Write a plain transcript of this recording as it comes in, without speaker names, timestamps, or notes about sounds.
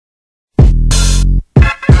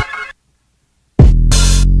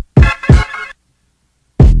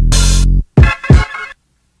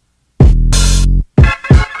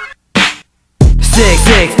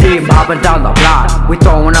mobbing down the block. We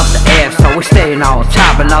throwing up the air, so we staying on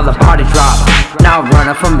top. Another party drop. Now I'm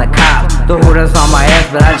running from the cops. The hooters on my ass,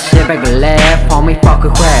 but I just shit back and laugh. Homie, fuck a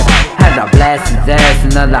crap. Had to blast his ass.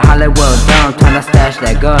 Another Hollywood dumb, tryna stash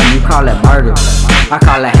that gun. You call it murder, I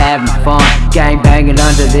call it having fun. Gang banging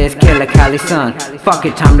under this killer Cali sun. Fuck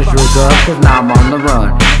it, time to drink up, cause now I'm on the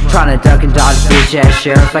run. Tryna duck and dodge bitch ass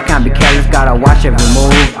sheriffs. I can't be careless, gotta watch every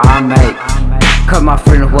move I make. Cut my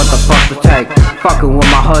friends, what the fuck to take. Fucking with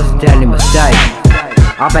my hustle, deadly mistake.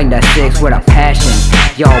 I bang that 6 with a passion.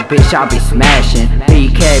 Yo bitch, I be smashing.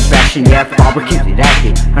 BK bashing, yeah, Fallbrook keeps it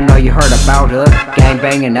active. I know you heard about us, gang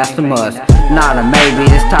banging, that's the must. Not a maybe,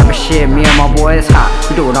 this type of shit, me and my boy is hot.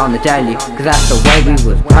 We do it on the daily, cause that's the way we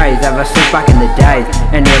was praised ever since back in the days.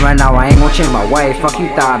 And then right now I ain't gonna change my ways. Fuck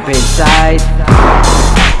you thought, bitch size.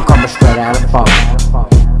 I'm coming straight out of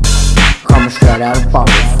Fallbrook. Coming straight out of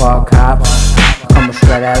Fallbrook, fuck cops. I'm coming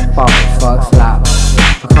straight out of Fallbrook, fuck slop.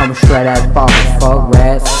 I'm coming straight out of Fallbrook, fuck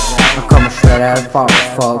rats. I'm coming straight out of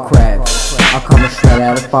Fallbrook, fuck crabs. I'm coming straight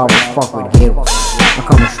out of Fallbrook, fuck with giggles. I'm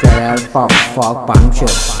coming straight out of Fallbrook, fuck bottom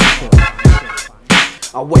chips.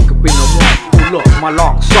 I wake up in the morning, pull up my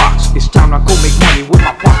long socks. It's time to go make money with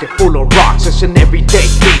my pocket full of rocks. It's an everyday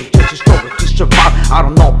thing, just a struggle to survive. I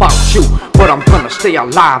don't know about you, but I'm gonna stay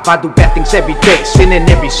alive. I do bad things every day, sinning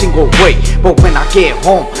every single way. But when I get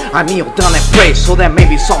home, I kneel down and pray, so that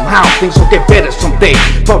maybe somehow things will get better someday.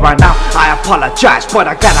 But right now, I apologize, but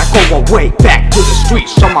I gotta go away back to the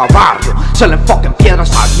streets of my barrio, selling fucking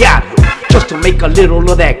piedras a diario, just to make a little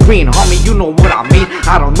of that green. Homie, you know what I mean.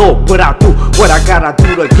 I don't know what I do, what I gotta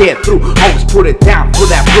do to get through. Always put it down for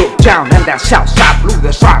that Brook down and that Southside blue.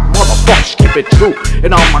 That's right, motherfuckers, keep it true.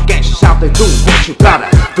 And all my gangsters out there do what you gotta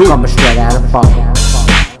do. Coming straight out of Fallbrook.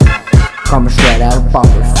 Coming straight out of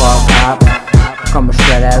Fallbrook, fuck cops. Coming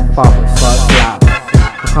straight out of Fallbrook, fuck slop.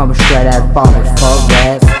 I'm coming straight out of Fallbrook, fuck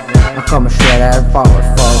rats. I'm coming straight out of Fallbrook,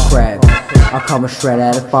 fuck crabs. I'm coming straight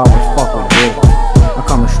out of Fallbrook, fuck with giggles. I'm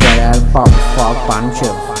coming straight out of Fallbrook, fuck bottom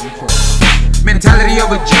chips. Mentality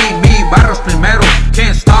of a G, me, barros primero.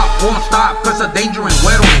 Can't stop, won't stop, cause of danger and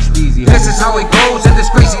güero. This is how it goes, in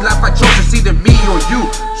this crazy life I chose. It's either me or you.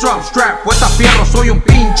 So I'm strapped with a fierro, soy un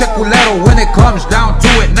pinche culero. When it comes down to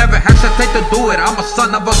it, never hesitate to do it. I'm a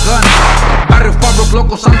son of a gun. Barrio Fallbrook,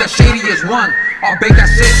 Locos, I'm the shadiest one. I'll bake that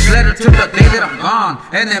 6 letter till the day that I'm gone.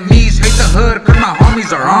 Enemies hate the hood, cause my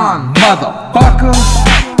homies are on. Motherfucker.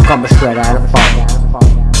 Coming straight out of Fallbrook.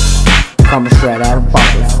 Coming straight out of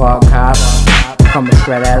Fallbrook, fuck cops. Coming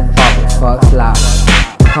straight out of Fallbrook, fuck slop.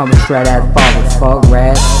 Coming straight out of Fallbrook, fuck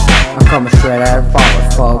rats. I'm coming straight out of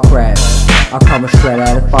Fallbrook, fuck crabs. I'm coming straight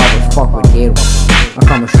out of Fallbrook, fuck with giggles. I'm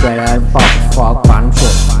coming straight out of Fallbrook, fuck bottom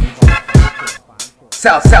chips.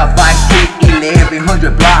 South Vine Street,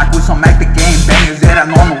 1100 block, with some active game bangers that I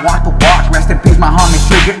normal walk to walk. Rest in peace, my homie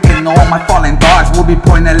Trigger and all my fallen dogs. We'll be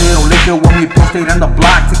pouring a little liquor when we posted on the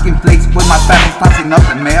block, taking flicks with my battles, tossing up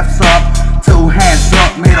the maths up. 2 hands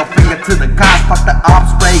up, middle finger to the cops, fuck the ops,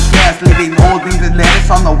 spray gas, leaving holdings and letters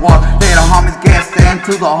on the wall. Later homies get sent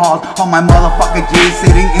to the halls. All my motherfucking G's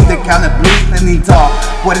sitting in the counter, blue standing tall,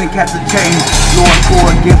 waiting to catch the change. Lord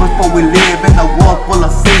forgive us for we live in a world full of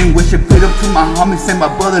sin. Wish it freedom to my homies and my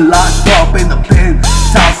brother locked up in the pen.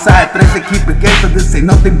 Sicko, keep it gangsta, this ain't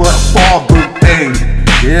nothing but a Fallbrook thing.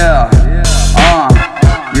 Yeah,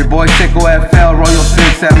 your boy Sicko FL, Royal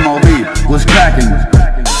 6 MOB, what's cracking?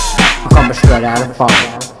 I'm coming straight out of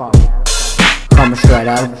Fallbrook. Coming straight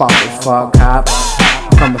out of Fallbrook, fuck cops.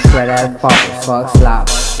 I'm coming straight out of Fallbrook, fuck slop.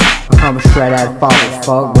 I'm coming straight out of Fallbrook,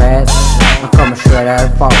 fuck rats. I'm coming straight out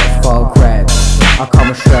of Fallbrook, fuck crabs. I'm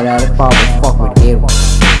coming straight out of Fallbrook, fuck with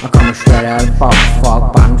giggles. I'm coming straight out of Fallbrook,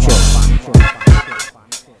 fuck bottom chips.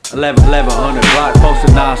 1100 block,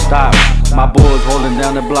 posted non-stop. My boys holding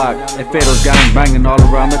down the block. And Fatal's gang banging all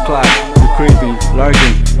around the clock. We creepy,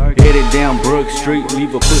 lurking, headed down Brook Street.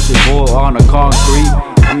 Leave a pussy boy on the concrete.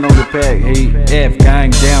 I'm on the pack heat, F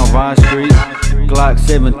gang down Vine Street. Glock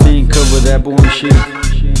 17 cover that boy shit.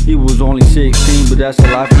 He was only 16, but that's the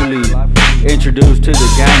life you lead. Introduced to the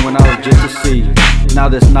gang when I was just a C. Now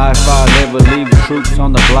this 9-5 never leave the troops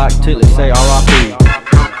on the block till it say R.I.P.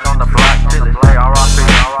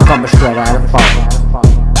 Coming straight out of Fallbrook.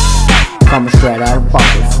 Coming straight out of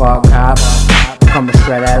Fallbrook, fuck cops. Coming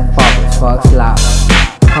straight out of Fallbrook, fuck slop.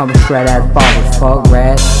 Coming straight out of Fallbrook, fuck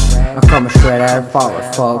rats. I'm coming straight out of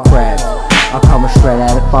Fallbrook, fuck crabs. I'm coming straight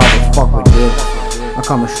out of Fallbrook, fuck with giggles. I'm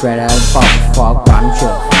coming straight out of Fallbrook, fuck bottom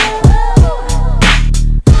chips.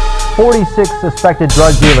 46 suspected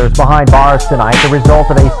drug dealers behind bars tonight, the result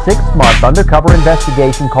of a 6-month undercover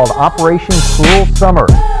investigation called Operation Cruel Summer.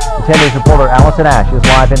 10 News reporter Allison Ash is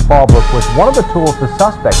live in Fallbrook with one of the tools the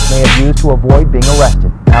suspects may have used to avoid being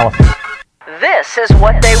arrested. Allison. This is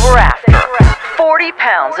what they were after. 40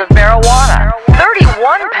 pounds of marijuana,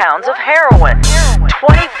 31 pounds of heroin,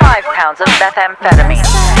 25 pounds of methamphetamine.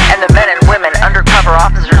 And the men and women undercover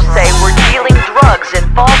officers say were dealing drugs in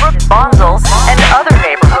Fallbrook, Bonsall, and other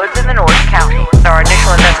neighborhoods in the North County. Our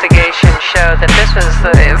initial investigation showed that this was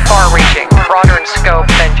far-reaching, broader in scope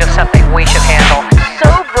than just something we should handle. So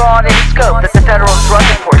broad in scope that the Federal Drug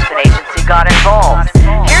Enforcement Agency got involved.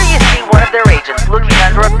 Here you see one of their agents looking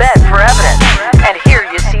under a bed for evidence. And here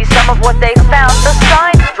you see some of what they found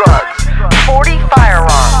besides drugs. 40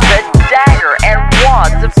 firearms, a dagger, and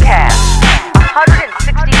wads of cash.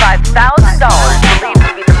 $165,000 believed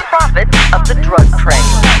to be the profits of the drug trade.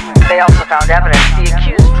 They also found evidence the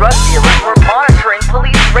accused drug dealers were monitoring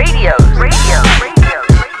police radios.